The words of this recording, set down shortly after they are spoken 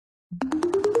Hey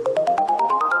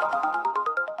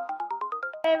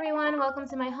everyone, welcome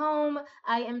to my home.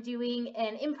 I am doing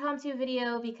an impromptu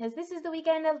video because this is the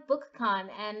weekend of Bookcon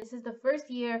and this is the first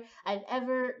year I've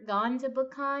ever gone to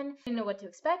Bookcon. I didn't know what to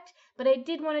expect, but I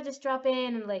did want to just drop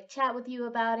in and like chat with you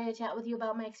about it, chat with you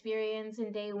about my experience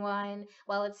in day one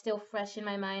while it's still fresh in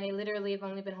my mind. I literally have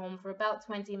only been home for about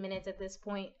 20 minutes at this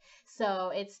point,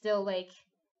 so it's still like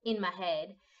in my head.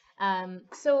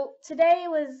 So today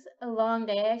was a long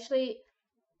day.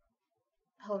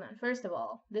 Hold on. First of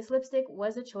all, this lipstick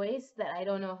was a choice that I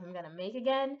don't know if I'm gonna make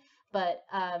again, but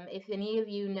if any of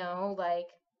you know like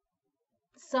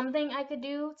something I could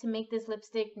do to make this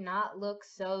lipstick not look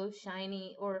so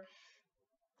shiny, or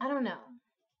I don't know.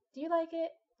 Do you like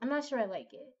it? I'm not sure I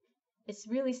like it. It's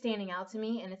really standing out to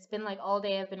me, and it's been like all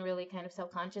day I've been really kind of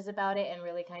self-conscious about it and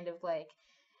really kind of like,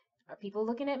 are people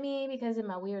looking at me because of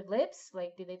my weird lips?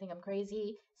 Like, do they think I'm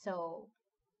crazy? So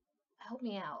help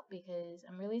me out because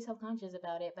I'm really self-conscious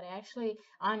about it, but I actually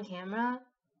on camera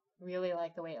really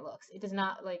like the way it looks. It does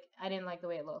not like, I didn't like the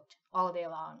way it looked all day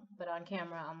long, but on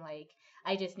camera I'm like,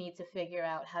 I just need to figure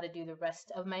out how to do the rest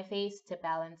of my face to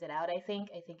balance it out. I think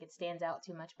it stands out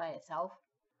too much by itself.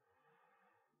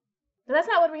 But that's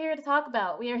not what we're here to talk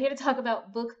about. We are here to talk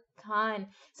about BookCon.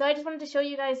 So I just wanted to show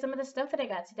you guys some of the stuff that I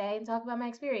got today and talk about my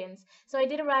experience. So I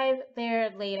did arrive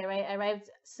there late. I arrived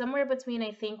somewhere between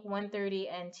I think 1:30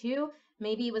 and 2.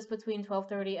 Maybe it was between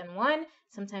 12:30 and 1.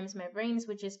 Sometimes my brain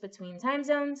switches between time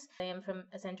zones. I am from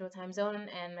a central time zone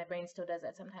and my brain still does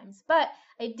that sometimes. But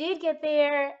I did get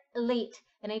there late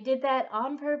and I did that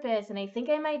on purpose, and I think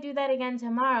I might do that again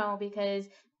tomorrow because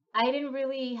I didn't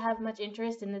really have much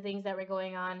interest in the things that were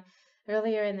going on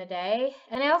earlier in the day.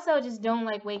 And I also just don't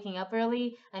like waking up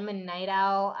early. I'm a night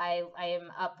owl. I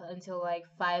am up until like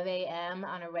 5 a.m.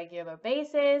 on a regular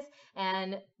basis.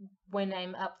 And when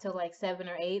I'm up till like 7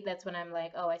 or 8, that's when I'm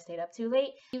like, oh, I stayed up too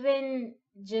late. Even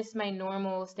just my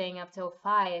normal staying up till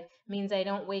 5 means I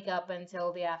don't wake up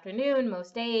until the afternoon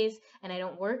most days, and I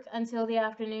don't work until the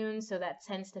afternoon, so that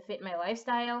tends to fit my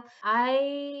lifestyle.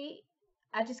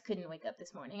 I just couldn't wake up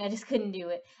this morning. I just couldn't do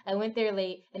it. I went there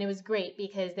late and it was great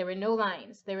because there were no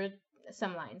lines. There were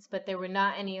some lines, but there were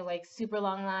not any like super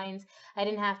long lines. I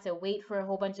didn't have to wait for a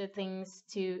whole bunch of things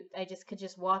I just could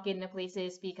just walk into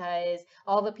places because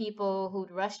all the people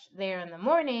who'd rushed there in the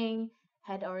morning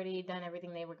had already done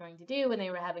everything they were going to do and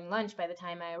they were having lunch by the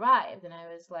time I arrived. And I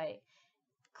was like,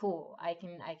 cool, I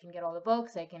can get all the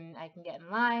books, I can get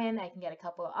in line, I can get a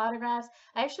couple of autographs.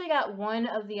 I actually got one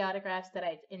of the autographs that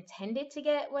I intended to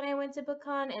get when I went to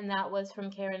BookCon, and that was from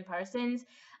Karen Parsons.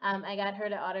 I got her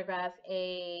to autograph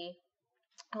a,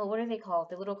 oh, what are they called?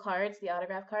 The little cards, the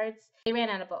autograph cards. They ran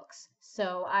out of books,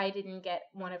 so I didn't get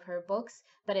one of her books.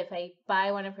 But if I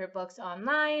buy one of her books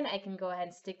online, I can go ahead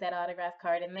and stick that autograph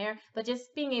card in there. But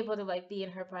just being able to like be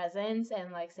in her presence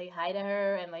and like say hi to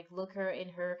her and like look her in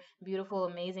her beautiful,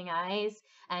 amazing eyes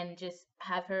and just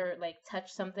have her like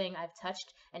touch something I've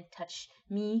touched and touch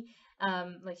me.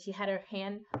 Like she had her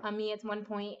hand on me at one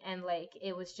point, and like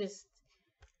it was just,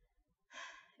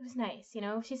 it was nice, you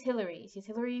know. She's Hillary. She's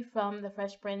Hillary from the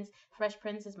Fresh Prince. Fresh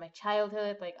Prince is my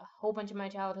childhood. Like a whole bunch of my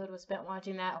childhood was spent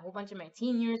watching that. A whole bunch of my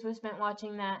teen years was spent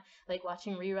watching that, like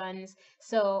watching reruns.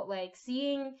 So like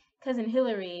seeing cousin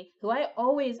Hillary, who I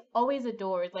always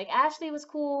adored. Like Ashley was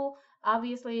cool.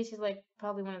 Obviously, she's like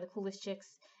probably one of the coolest chicks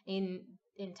in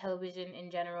television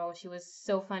in general. She was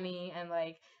so funny and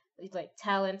like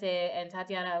talented. And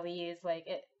Tatiana Ali is like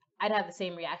it, I'd have the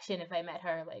same reaction if I met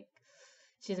her. Like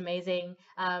she's amazing.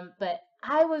 But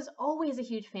I was always a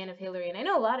huge fan of Hillary, and I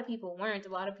know a lot of people weren't.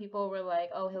 A lot of people were like,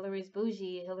 "Oh, Hillary's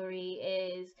bougie. Hillary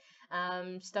is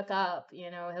stuck up. You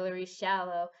know, Hillary's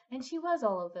shallow," and she was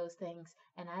all of those things,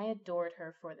 and I adored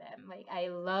her for them. Like I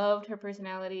loved her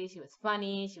personality. She was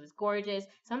funny. She was gorgeous.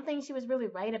 Something she was really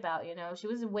right about. You know, she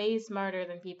was way smarter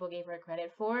than people gave her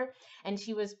credit for, and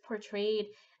she was portrayed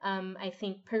I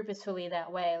think purposefully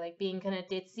that way, like being kind of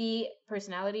ditzy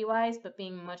personality wise, but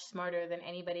being much smarter than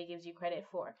anybody gives you credit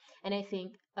for. And I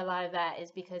think a lot of that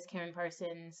is because Karen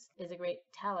Parsons is a great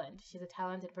talent. She's a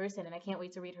talented person, and I can't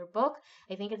wait to read her book.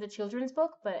 I think it's a children's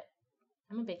book, but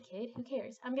I'm a big kid. Who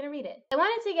cares? I'm gonna read it. I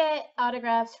wanted to get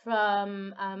autographs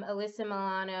from Alyssa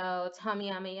Milano, Tomi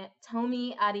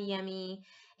Adeyemi,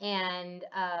 and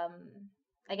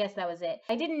I guess that was it.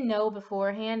 I didn't know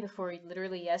beforehand, before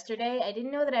literally yesterday, I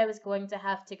didn't know that I was going to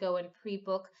have to go and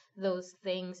pre-book those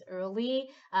things early.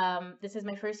 This is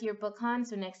my first year Bookcon,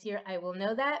 so next year I will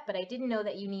know that, but I didn't know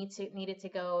that you needed to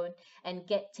go and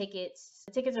get tickets.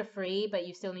 The tickets are free, but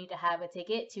you still need to have a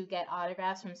ticket to get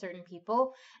autographs from certain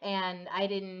people, and I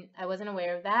wasn't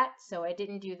aware of that, so I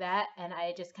didn't do that, and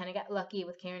I just kind of got lucky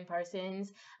with Karen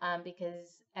Parsons,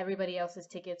 because everybody else's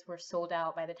tickets were sold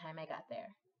out by the time I got there.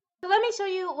 So let me show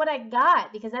you what I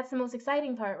got, because that's the most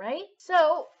exciting part, right?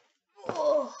 So,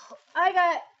 I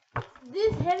got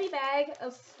this heavy bag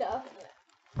of stuff.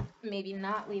 Maybe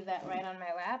not leave that right on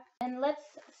my lap. And let's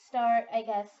start, I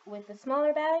guess, with the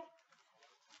smaller bag.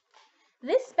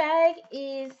 This bag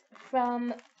is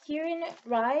from Kieran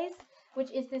Rise,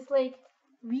 which is this like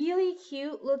really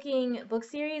cute looking book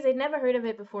series. I'd never heard of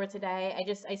it before today.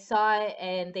 I saw it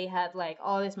and they had like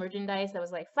all this merchandise that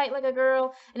was like fight like a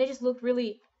girl, and it just looked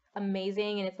really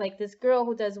amazing. And it's like this girl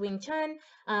who does Wing Chun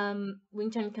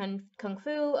Kung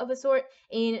Fu of a sort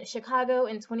in Chicago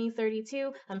in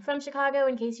 2032. I'm from Chicago,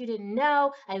 in case you didn't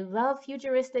know. I love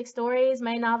futuristic stories.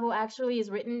 My novel actually is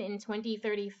written in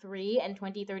 2033 and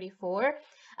 2034.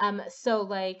 So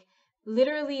like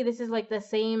literally this is like the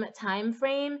same time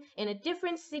frame in a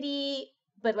different city,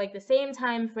 but like the same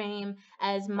time frame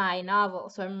as my novel.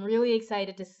 So I'm really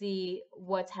excited to see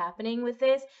what's happening with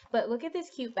this. But look at this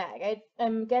cute bag.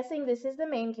 I'm guessing this is the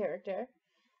main character.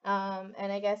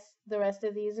 And I guess the rest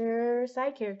of these are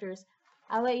side characters.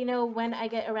 I'll let you know when I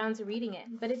get around to reading it.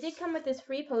 But it did come with this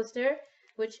free poster,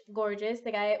 which gorgeous.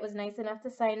 The guy was nice enough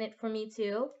to sign it for me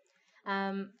too.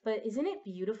 But isn't it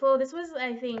beautiful? This was,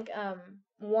 I think,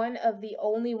 one of the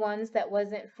only ones that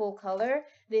wasn't full color.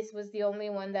 This was the only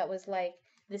one that was like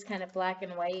this kind of black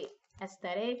and white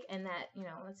aesthetic, and that, you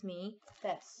know, that's me.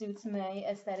 That suits my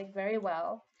aesthetic very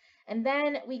well. And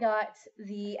then we got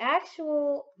the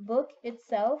actual book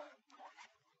itself.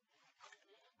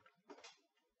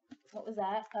 What was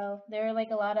that? Oh, there are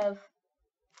like a lot of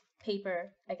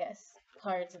paper, I guess,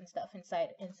 cards and stuff inside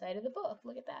of the book.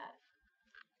 Look at that.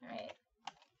 All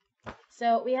right.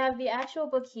 So we have the actual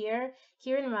book here,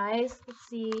 Kieran Rise. Let's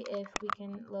see if we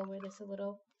can lower this a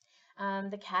little.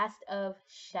 The Cast of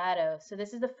Shadow. So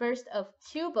this is the first of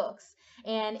 2 books,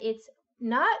 and it's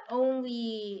not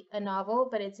only a novel,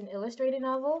 but it's an illustrated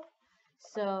novel.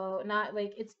 So not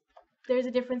like there's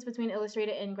a difference between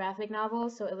illustrated and graphic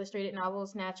novels. So illustrated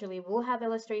novels naturally will have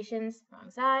illustrations,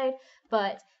 wrong side,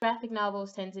 but graphic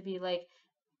novels tend to be like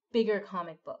bigger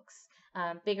comic books,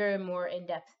 bigger, more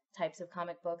in-depth types of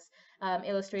comic books.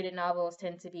 Illustrated novels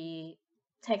tend to be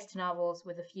text novels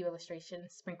with a few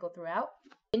illustrations sprinkled throughout.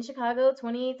 In Chicago,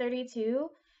 2032,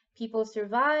 people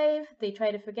survive. They try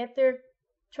to forget their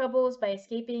troubles by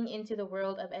escaping into the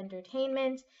world of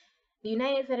entertainment. The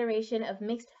United Federation of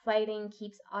Mixed Fighting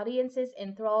keeps audiences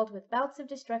enthralled with bouts of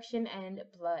destruction and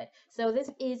blood. So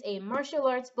this is a martial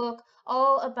arts book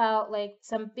all about like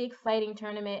some big fighting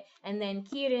tournament, and then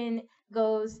Kieran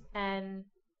goes and...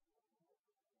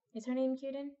 Is her name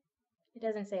Kieran? It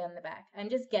doesn't say on the back. I'm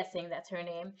just guessing that's her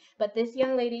name. But this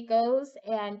young lady goes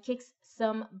and kicks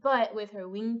some butt with her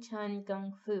Wing Chun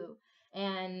Kung Fu.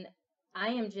 And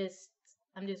I'm just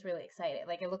really excited.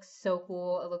 Like, it looks so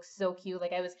cool. It looks so cute.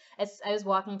 Like, I was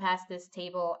walking past this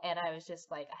table and I was just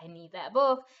like, I need that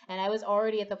book. And I was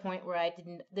already at the point where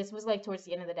this was like towards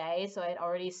the end of the day, so I'd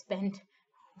already spent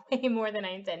way more than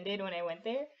I intended when I went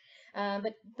there.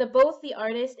 But both the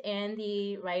artist and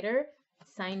the writer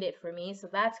signed it for me, so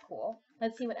that's cool.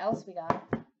 Let's see what else we got.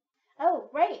 Oh,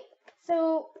 right.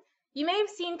 So you may have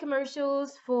seen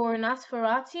commercials for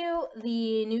Nosferatu,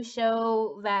 the new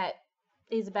show that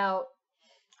is about,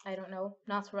 I don't know,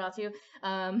 Nosferatu.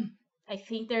 I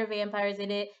think there are vampires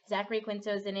in it. Zachary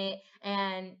Quinto's in it,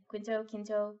 and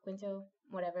Quinto,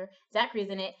 whatever. Zachary's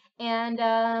in it, and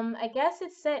I guess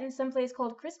it's set in some place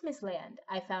called Christmas Land.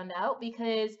 I found out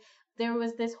because there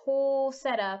was this whole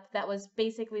setup that was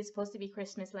basically supposed to be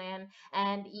Christmas Land,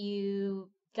 and you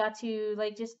got to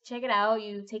like just check it out.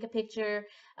 You take a picture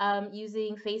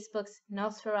using Facebook's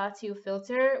Nosferatu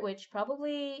filter, which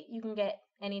probably you can get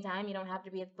anytime. You don't have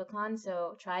to be at Bookcon,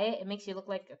 so try it. It makes you look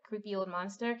like a creepy old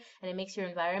monster, and it makes your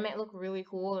environment look really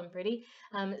cool and pretty.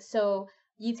 So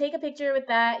you take a picture with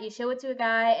that, you show it to a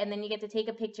guy, and then you get to take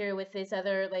a picture with this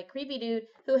other like creepy dude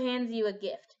who hands you a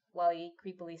gift while he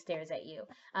creepily stares at you.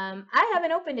 I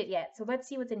haven't opened it yet, so let's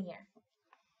see what's in here.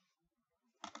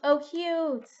 Oh,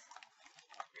 cute!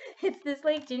 It's this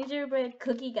like gingerbread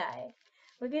cookie guy.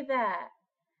 Look at that.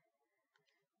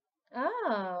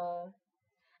 Oh.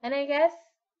 And I guess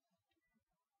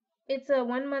it's a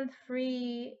 1 month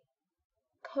free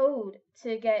code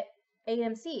to get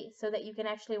AMC so that you can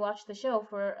actually watch the show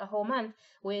for a whole month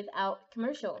without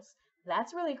commercials.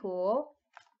 That's really cool.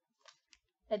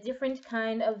 A different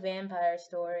kind of vampire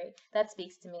story. That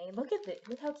speaks to me. Look at this.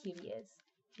 Look how cute he is.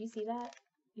 Do you see that?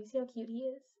 Do you see how cute he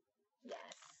is?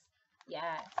 Yes.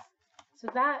 Yes. So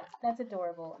that's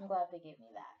adorable. I'm glad they gave me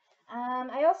that.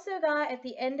 I also got, at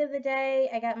the end of the day,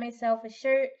 I got myself a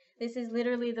shirt. This is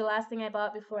literally the last thing I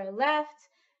bought before I left.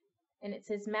 And it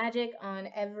says magic on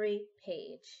every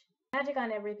page. Magic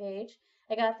on every page.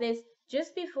 I got this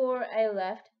just before I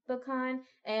left Bookcon,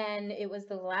 and it was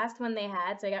the last one they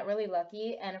had, so I got really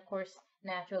lucky. And of course,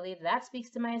 naturally, that speaks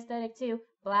to my aesthetic too.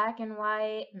 Black and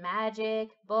white, magic,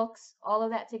 books, all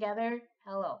of that together.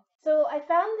 Hello. So I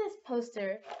found this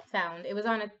poster. It was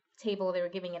on a table, they were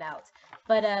giving it out.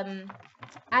 But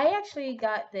I actually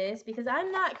got this because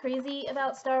I'm not crazy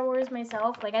about Star Wars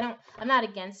myself. Like I'm not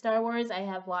against Star Wars. I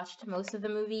have watched most of the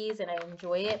movies and I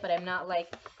enjoy it, but I'm not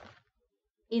like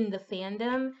in the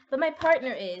fandom. But my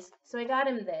partner is, so I got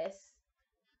him this.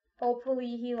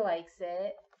 Hopefully he likes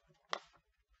it.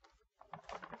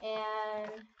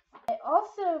 And I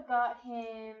also got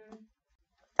him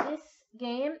this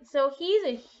game. So he's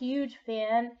a huge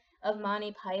fan of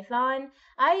Monty Python.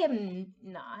 I am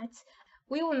not.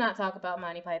 We will not talk about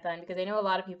Monty Python because I know a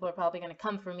lot of people are probably going to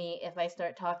come for me if I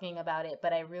start talking about it,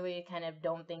 but I really kind of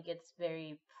don't think it's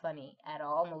very funny at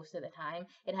all most of the time.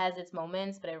 It has its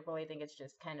moments, but I really think it's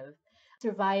just kind of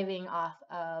surviving off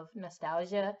of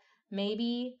nostalgia.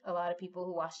 Maybe a lot of people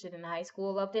who watched it in high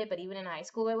school loved it, but even in high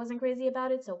school I wasn't crazy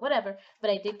about it, so whatever. But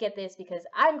I did get this because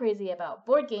I'm crazy about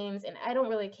board games and I don't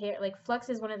really care. Like Flux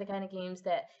is one of the kind of games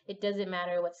that it doesn't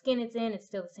matter what skin it's in, it's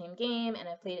still the same game, and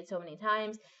I've played it so many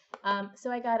times. So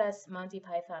I got us Monty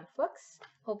Python Flux.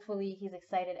 Hopefully he's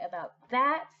excited about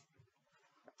that.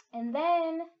 And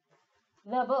then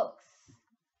the books.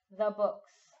 The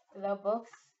books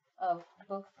of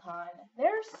Bookcon.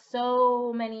 There's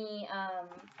so many,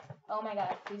 oh my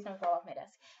god, please don't fall off my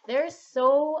desk. There's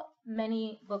so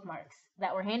many bookmarks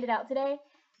that were handed out today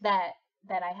that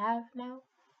I have now.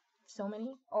 So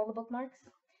many, all the bookmarks.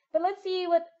 But let's see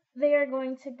what they are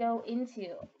going to go into.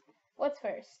 What's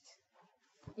first?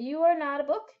 You are not a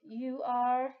book. You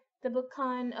are the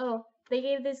Bookcon. Oh, they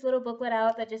gave this little booklet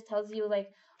out that just tells you like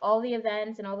all the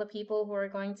events and all the people who are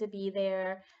going to be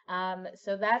there.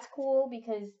 So that's cool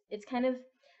because it's kind of,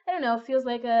 I don't know, feels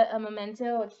like a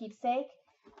memento, a keepsake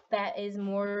that is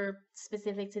more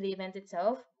specific to the event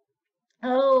itself.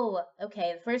 Oh,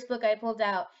 okay. The first book I pulled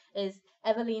out is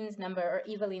Eveline's Number or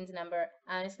Eveline's Number.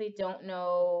 I honestly don't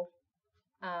know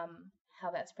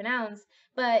how that's pronounced,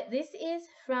 but this is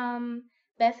from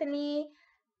Bethany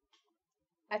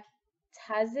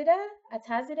Atazida.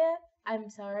 I'm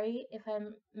sorry if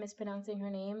I'm mispronouncing her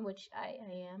name, which I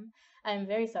am. I'm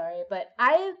very sorry, but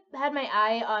I've had my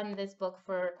eye on this book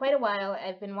for quite a while.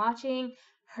 I've been watching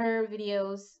her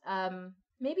videos,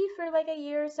 maybe for like a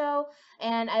year or so,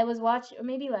 and I was watching, or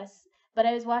maybe less, but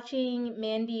I was watching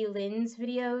Mandy Lynn's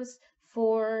videos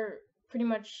for pretty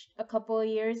much a couple of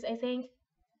years, I think.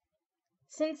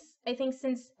 Since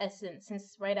Essence,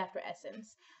 since right after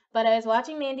Essence. But I was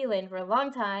watching Mandy Lynn for a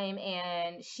long time,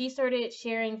 and she started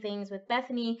sharing things with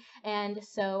Bethany, and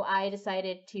so I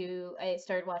started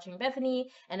watching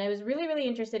Bethany, and I was really, really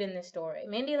interested in this story.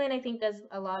 Mandy Lynn, I think, does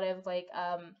a lot of, like,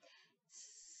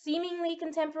 seemingly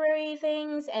contemporary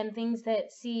things, and things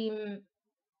that seem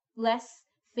less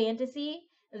fantasy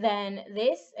than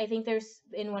this. I think there's,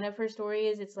 in one of her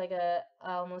stories, it's like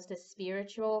almost a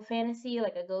spiritual fantasy,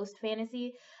 like a ghost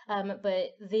fantasy.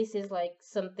 But this is like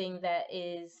something that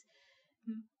is,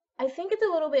 I think it's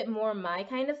a little bit more my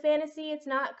kind of fantasy. It's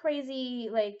not crazy,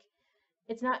 like,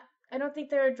 it's not, I don't think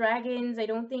there are dragons. I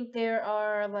don't think there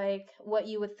are like what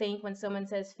you would think when someone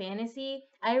says fantasy.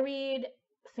 I read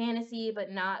fantasy, but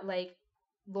not like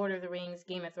Lord of the Rings,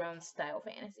 Game of Thrones style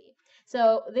fantasy.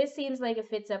 So this seems like it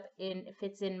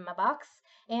fits in my box,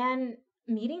 and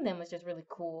meeting them was just really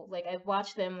cool. Like I've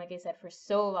watched them, like I said, for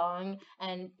so long,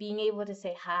 and being able to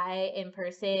say hi in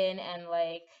person and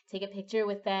like take a picture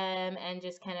with them and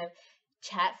just kind of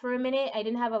chat for a minute. I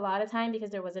didn't have a lot of time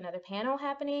because there was another panel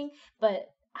happening,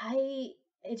 but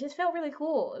it just felt really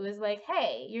cool. It was like,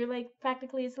 hey, you're like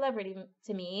practically a celebrity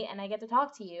to me, and I get to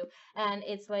talk to you. And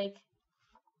it's like,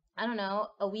 I don't know,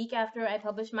 a week after I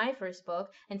published my first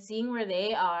book, and seeing where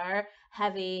they are,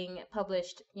 having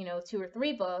published, 2 or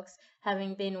 3 books,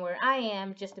 having been where I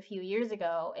am just a few years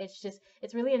ago,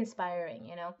 it's really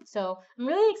inspiring, So I'm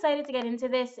really excited to get into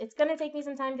this. It's going to take me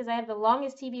some time because I have the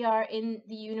longest TBR in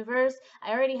the universe.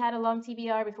 I already had a long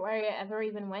TBR before I ever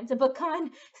even went to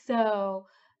Bookcon. So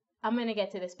I'm gonna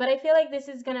get to this, but I feel like this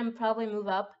is gonna probably move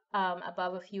up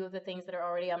above a few of the things that are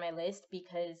already on my list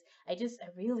because I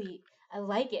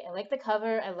like it. I like the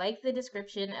cover. I like the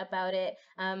description about it.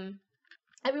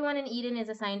 Everyone in Eden is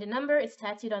assigned a number. It's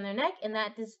tattooed on their neck, and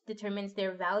that determines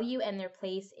their value and their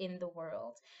place in the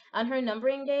world. On her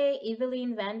numbering day,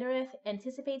 Eveline Vandereth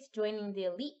anticipates joining the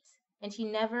elite, and she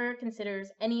never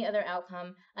considers any other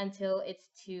outcome until it's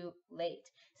too late.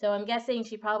 So I'm guessing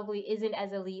she probably isn't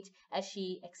as elite as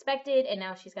she expected, and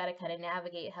now she's got to kind of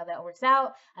navigate how that works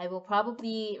out. I will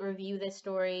probably review this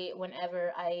story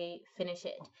whenever I finish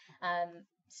it.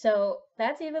 So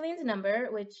that's Eveline's number,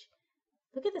 which,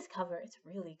 look at this cover. It's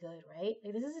really good, right?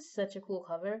 Like, this is such a cool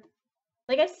cover.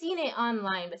 Like, I've seen it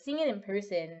online, but seeing it in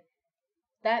person,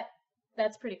 that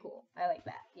that's pretty cool. I like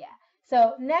that. Yeah.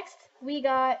 So next we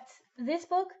got this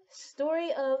book,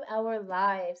 Story of Our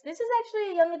Lives. This is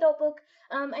actually a young adult book.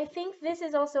 I think this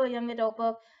is also a young adult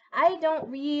book. I don't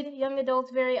read young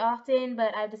adults very often,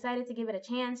 but I've decided to give it a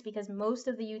chance because most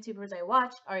of the YouTubers I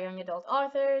watch are young adult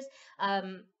authors.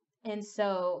 And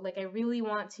so, like, I really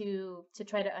want to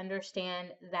try to understand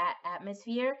that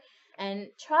atmosphere and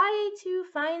try to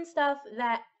find stuff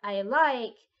that I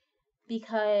like,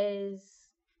 because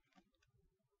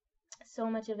so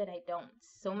much of it I don't.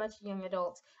 So much young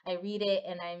adult, I read it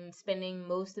and I'm spending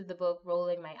most of the book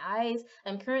rolling my eyes.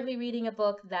 I'm currently reading a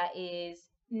book that is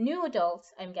new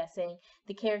adults, I'm guessing.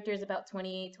 The character is about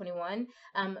 20, 21,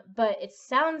 but it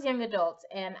sounds young adult,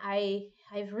 and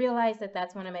I've realized that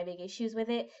that's one of my big issues with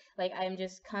it. Like, I'm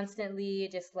just constantly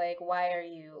just like, why are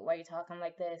you talking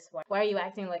like this? Why are you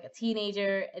acting like a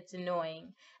teenager? It's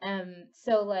annoying.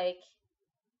 So like,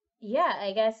 yeah,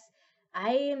 I guess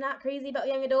I am not crazy about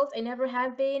young adults. I never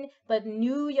have been, but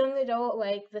new young adult,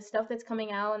 like the stuff that's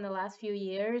coming out in the last few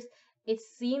years, it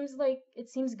seems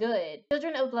good.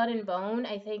 Children of Blood and Bone,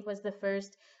 I think, was the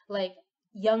first like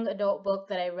young adult book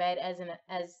that I read as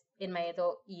in my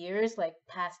adult years, like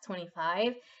past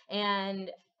 25, and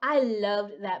I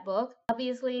loved that book.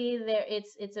 Obviously,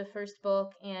 it's a first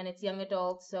book and it's young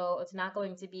adult, so it's not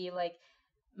going to be like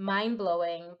mind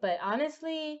blowing, but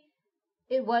honestly,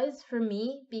 it was for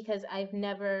me because I've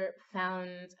never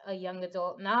found a young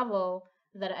adult novel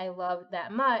that I loved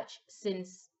that much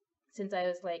since I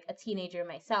was like a teenager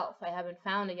myself. I haven't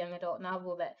found a young adult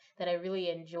novel that I really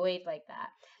enjoyed like that.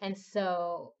 And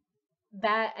so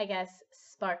that, I guess,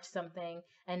 sparked something,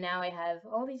 and now I have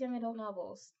all these young adult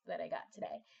novels that I got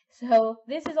today. So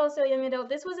this is also a young adult.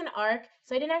 This was an ARC,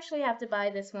 so I didn't actually have to buy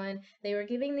this one. They were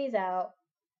giving these out.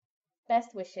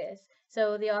 Best wishes.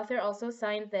 So the author also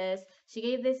signed this. She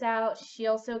gave this out. She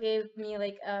also gave me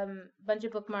like a bunch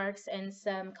of bookmarks and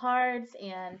some cards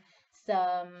and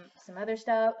some other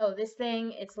stuff. Oh, this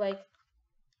thing, it's like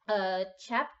a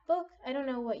chapbook. I don't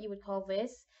know what you would call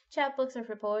this. Chapbooks are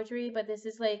for poetry, but this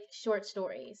is like short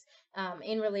stories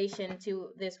in relation to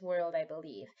this world, I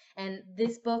believe. And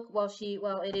this book,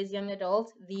 while it is young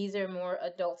adult, these are more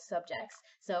adult subjects.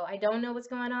 So I don't know what's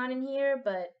going on in here,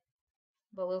 but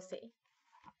we'll see.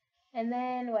 And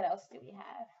then what else do we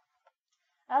have?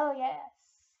 Oh, yes.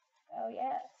 Oh,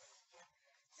 yes.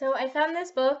 So I found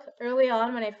this book early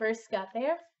on when I first got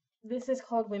there. This is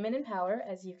called Women in Power,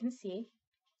 as you can see.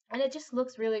 And it just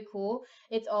looks really cool.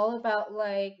 It's all about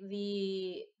like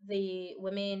the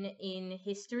women in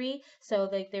history. So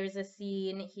like there's a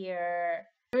scene here.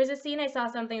 There was a scene I saw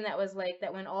something that was like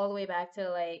that went all the way back to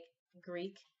like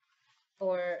Greek,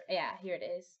 or yeah, here it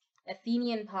is.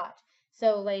 Athenian pot.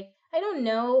 So like I don't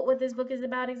know what this book is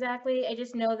about exactly. I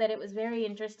just know that it was very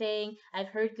interesting. I've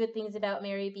heard good things about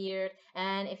Mary Beard,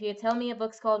 and if you tell me a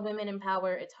book's called Women in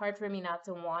Power, it's hard for me not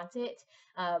to want it,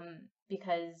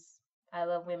 because I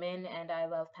love women and I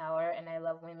love power and I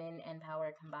love women and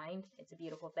power combined. It's a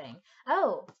beautiful thing.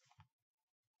 Oh,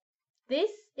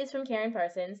 this is from Karen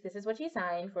Parsons. This is what she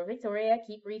signed for Victoria.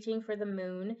 Keep reaching for the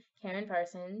moon, Karen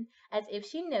Parsons. As if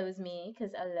she knows me,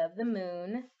 because I love the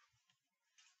moon.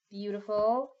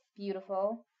 Beautiful,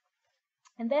 beautiful.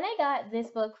 And then I got this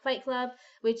book, Fight Club,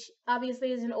 which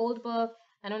obviously is an old book.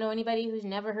 I don't know anybody who's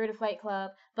never heard of Fight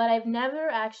Club, but I've never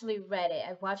actually read it.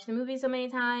 I've watched the movie so many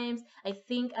times. I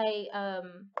think I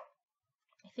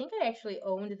actually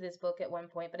owned this book at one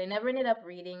point, but I never ended up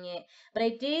reading it. But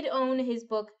I did own his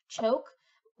book Choke,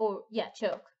 or yeah,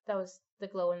 Choke. That was the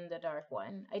glow in the dark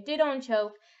one. I did own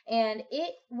Choke, and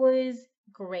it was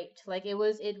great. Like it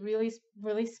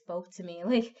really spoke to me.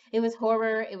 Like it was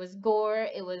horror, it was gore,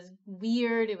 it was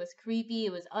weird, it was creepy,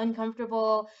 it was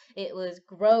uncomfortable, it was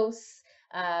gross.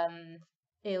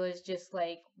 It was just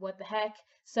like, what the heck?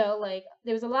 So like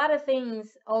there was a lot of things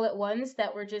all at once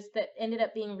that ended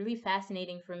up being really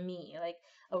fascinating for me. Like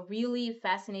a really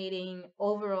fascinating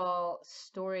overall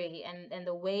story, and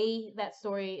the way that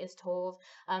story is told.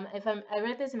 I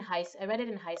read this I read it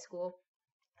in high school,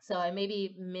 so I may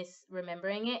be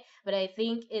misremembering it, but I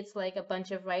think it's like a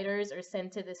bunch of writers are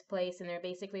sent to this place and they're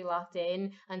basically locked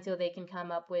in until they can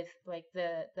come up with like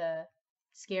the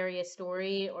scariest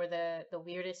story or the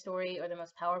weirdest story or the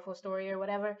most powerful story or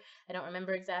whatever. I don't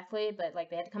remember exactly, but like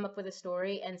they had to come up with a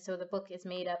story, and so the book is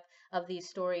made up of these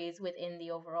stories within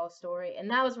the overall story. And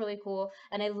that was really cool.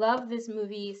 And I love this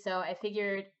movie, so I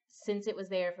figured since it was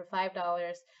there for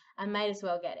 $5, I might as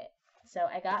well get it. So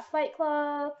I got Fight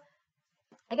Club.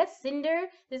 I guess Cinder.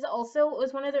 This also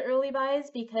was one of the early buys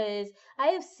because I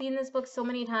have seen this book so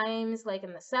many times, like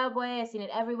in the subway. I've seen it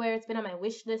everywhere. It's been on my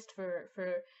wish list for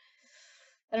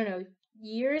I don't know,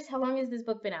 years. How long has this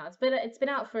book been out? It's been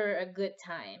out for a good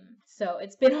time. So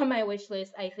it's been on my wish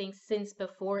list, I think, since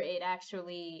before it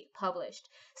actually published.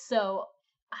 So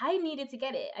I needed to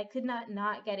get it. I could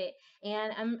not get it,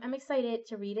 and I'm excited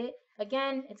to read it.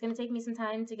 Again, it's gonna take me some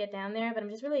time to get down there, but I'm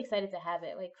just really excited to have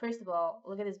it. Like, first of all,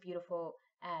 look at this beautiful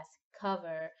ass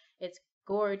cover. It's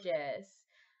gorgeous.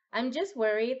 I'm just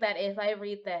worried that if I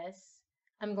read this,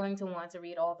 I'm going to want to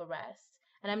read all the rest.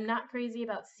 And I'm not crazy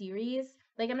about series.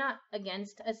 Like, I'm not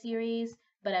against a series,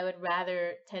 but I would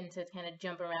rather tend to kind of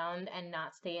jump around and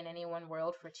not stay in any one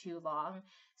world for too long.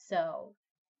 So,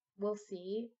 we'll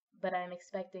see, but I'm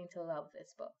expecting to love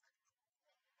this book.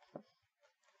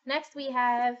 Next, we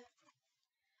have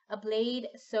A Blade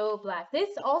So Black. This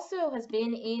also has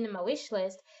been in my wish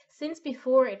list since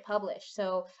before it published.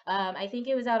 So I think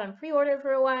it was out on pre-order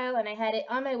for a while, and I had it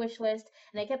on my wish list,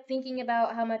 and I kept thinking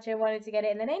about how much I wanted to get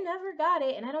it, and then I never got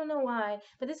it, and I don't know why.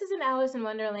 But this is an Alice in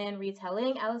Wonderland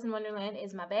retelling. Alice in Wonderland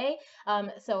is my bae.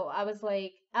 So I was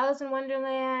like, Alice in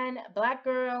Wonderland, black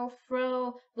girl,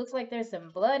 fro, looks like there's some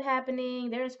blood happening.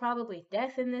 There's probably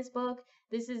death in this book.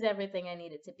 This is everything I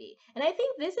need it to be. And I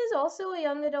think this is also a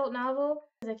young adult novel,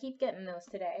 because I keep getting those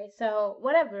today. So,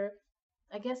 whatever.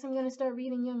 I guess I'm gonna start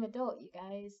reading young adult, you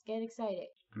guys. Get excited.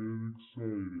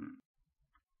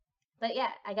 But yeah,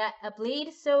 I got A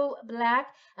Blade So Black.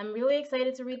 I'm really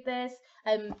excited to read this.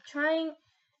 I'm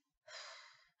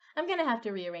gonna have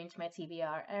to rearrange my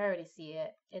TBR. I already see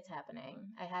it. It's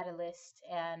happening. I had a list,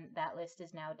 and that list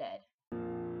is now dead.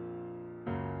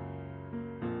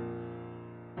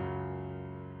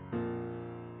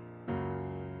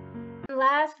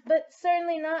 Last but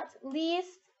certainly not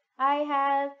least, I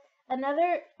have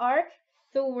another arc,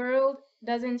 The World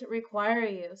Doesn't Require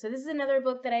You. So this is another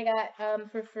book that I got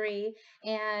for free,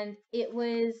 and it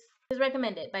was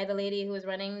recommended by the lady who was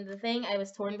running the thing. I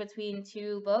was torn between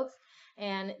two books,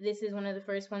 and this is one of the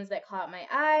first ones that caught my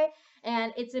eye,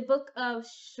 and it's a book of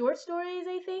short stories,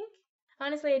 I think.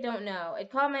 Honestly, I don't know. It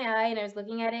caught my eye, and I was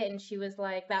looking at it, and she was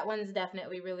like, that one's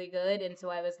definitely really good, and so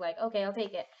I was like, okay, I'll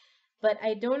take it. But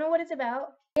I don't know what it's about.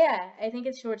 Yeah, I think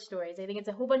it's short stories. I think it's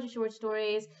a whole bunch of short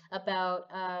stories about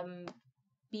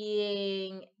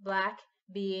being black,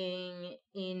 being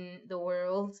in the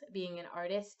world, being an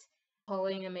artist,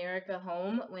 calling America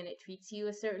home when it treats you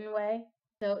a certain way.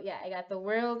 So yeah, I got The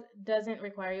World Doesn't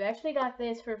Require You. I actually got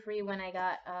this for free when I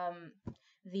got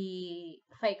the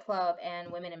Fight Club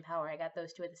and Women in Power. I got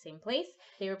those two at the same place.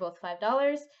 They were both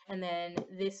 $5, and then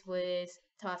this was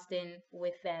tossed in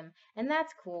with them, and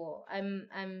that's cool.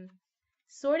 I'm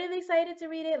sort of excited to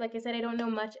read it. Like I said, I don't know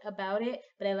much about it,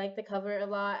 but I like the cover a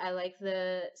lot. I like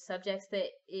the subjects that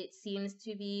it seems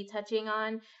to be touching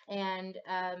on, and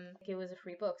it was a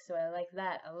free book, so I like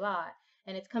that a lot.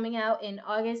 And it's coming out in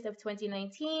August of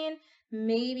 2019.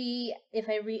 Maybe if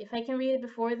I can read it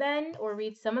before then, or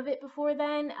read some of it before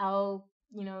then, I'll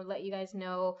let you guys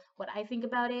know what I think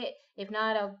about it. If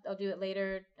not, I'll do it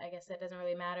later. I guess that doesn't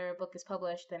really matter. A book is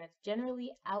published, then it's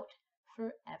generally out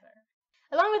forever.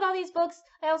 Along with all these books,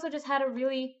 I also just had a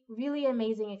really, really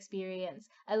amazing experience.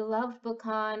 I loved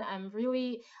Bookcon.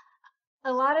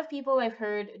 A lot of people I've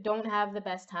heard don't have the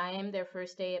best time their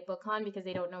first day at Bookcon because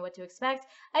they don't know what to expect.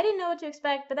 I didn't know what to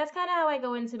expect, but that's kind of how I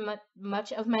go into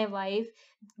much of my life,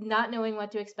 not knowing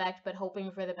what to expect, but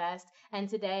hoping for the best. And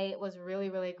today was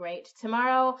really, really great.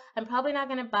 Tomorrow, I'm probably not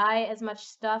going to buy as much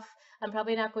stuff. I'm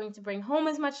probably not going to bring home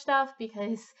as much stuff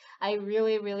because I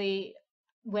really, really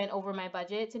went over my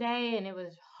budget today, and it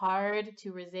was hard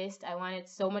to resist. I wanted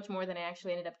so much more than I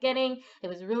actually ended up getting. It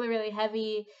was really, really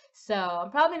heavy, so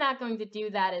I'm probably not going to do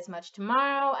that as much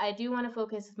tomorrow. I do want to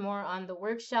focus more on the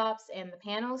workshops and the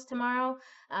panels tomorrow,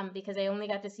 because I only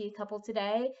got to see a couple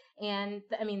today, and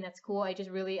I mean, that's cool. I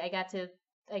got to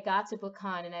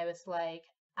Bookcon, and I was like,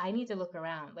 I need to look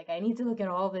around. Like, I need to look at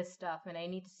all this stuff and I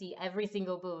need to see every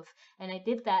single booth. And I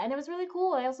did that. And it was really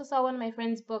cool. I also saw one of my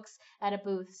friend's books at a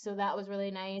booth. So that was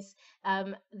really nice.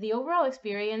 The overall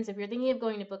experience, if you're thinking of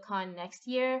going to Bookcon next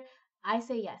year, I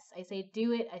say yes. I say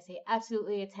do it. I say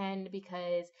absolutely attend,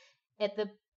 because at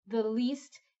the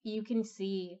least you can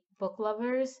see book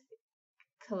lovers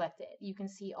collected. You can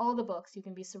see all the books. You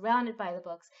can be surrounded by the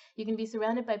books. You can be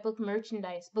surrounded by book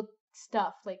merchandise, book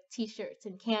stuff like t-shirts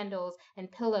and candles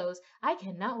and pillows. I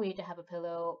cannot wait to have a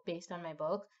pillow based on my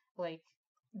book. Like,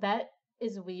 that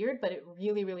is weird, but it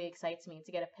really, really excites me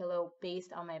to get a pillow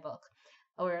based on my book,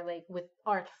 or like with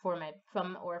art for my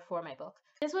book.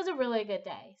 This was a really good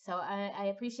day, so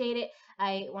I appreciate it.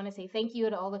 I want to say thank you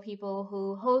to all the people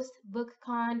who host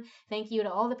Bookcon. Thank you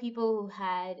to all the people who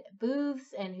had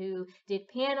booths and who did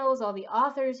panels, all the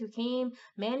authors who came,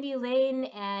 Mandy Lane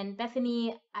and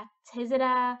Bethany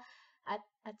Atizada.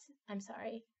 I'm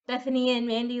sorry. Bethany and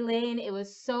Mandy Lane, it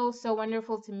was so, so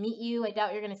wonderful to meet you. I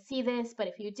doubt you're going to see this, but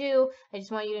if you do, I just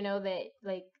want you to know that,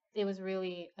 like, it was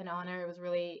really an honor. It was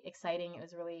really exciting. It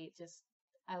was really just,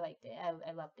 I liked it.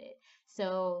 I loved it.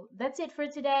 So that's it for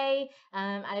today.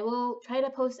 I will try to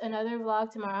post another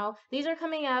vlog tomorrow. These are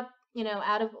coming up,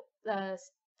 out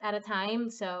of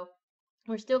time. So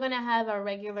we're still going to have our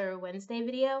regular Wednesday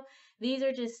video. These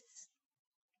are just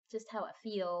how I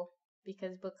feel,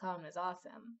 because Bookcon was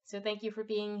awesome. So thank you for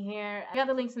being here. I got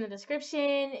the links in the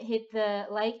description. Hit the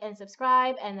like and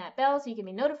subscribe and that bell so you can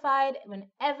be notified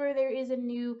whenever there is a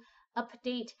new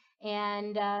update.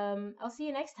 And I'll see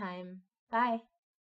you next time. Bye.